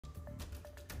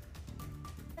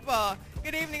Powerball.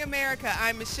 Good evening, America.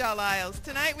 I'm Michelle Isles.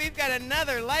 Tonight we've got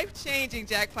another life-changing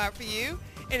jackpot for you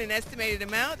in an estimated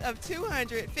amount of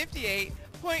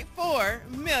 $258.4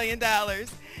 million.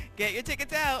 Get your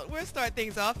tickets out. We'll start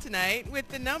things off tonight with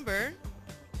the number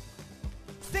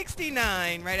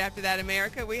 69. Right after that,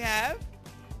 America, we have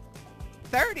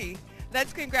 30.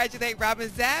 Let's congratulate Robin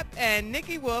Zapp and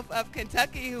Nikki Wolf of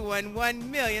Kentucky, who won $1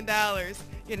 million.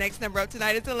 Your next number up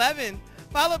tonight is 11,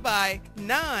 followed by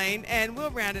 9, and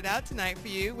we'll round it out tonight for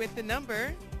you with the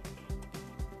number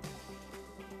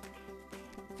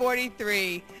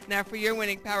 43. Now for your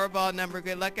winning Powerball number,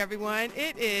 good luck everyone.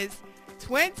 It is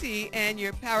 20, and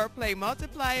your Power Play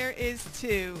multiplier is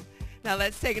 2. Now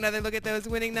let's take another look at those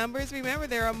winning numbers. Remember,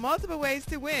 there are multiple ways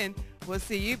to win. We'll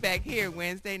see you back here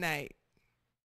Wednesday night.